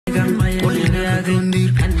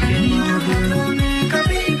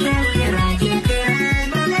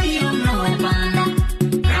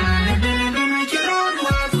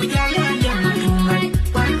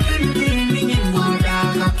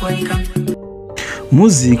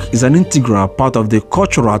Music is an integral part of the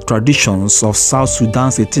cultural traditions of South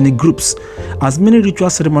Sudan's ethnic groups, as many ritual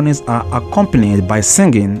ceremonies are accompanied by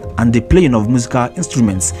singing and the playing of musical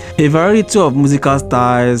instruments. A variety of musical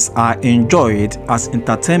styles are enjoyed as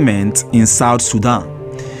entertainment in South Sudan.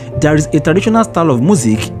 There is a traditional style of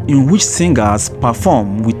music in which singers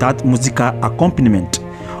perform without musical accompaniment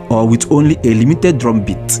or with only a limited drum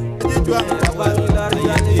beat.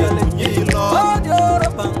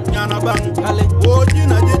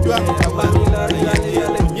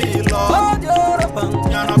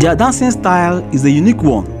 Their dancing style is a unique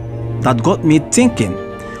one that got me thinking,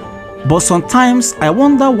 but sometimes I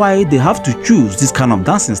wonder why they have to choose this kind of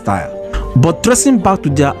dancing style. But tracing back to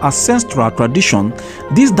their ancestral tradition,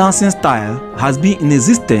 this dancing style has been in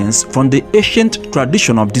existence from the ancient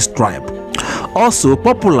tradition of this tribe. Also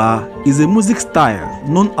popular is a music style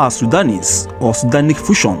known as Sudanese or Sudanic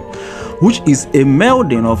fusion, which is a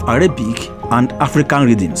melding of Arabic and African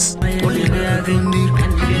rhythms.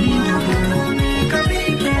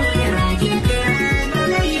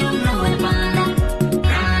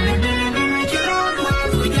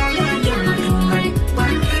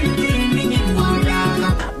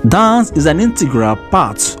 Dance is an integral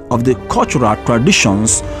part of the cultural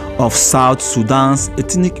traditions of South Sudan's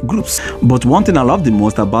ethnic groups. But one thing I love the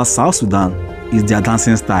most about South Sudan is their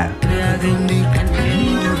dancing style.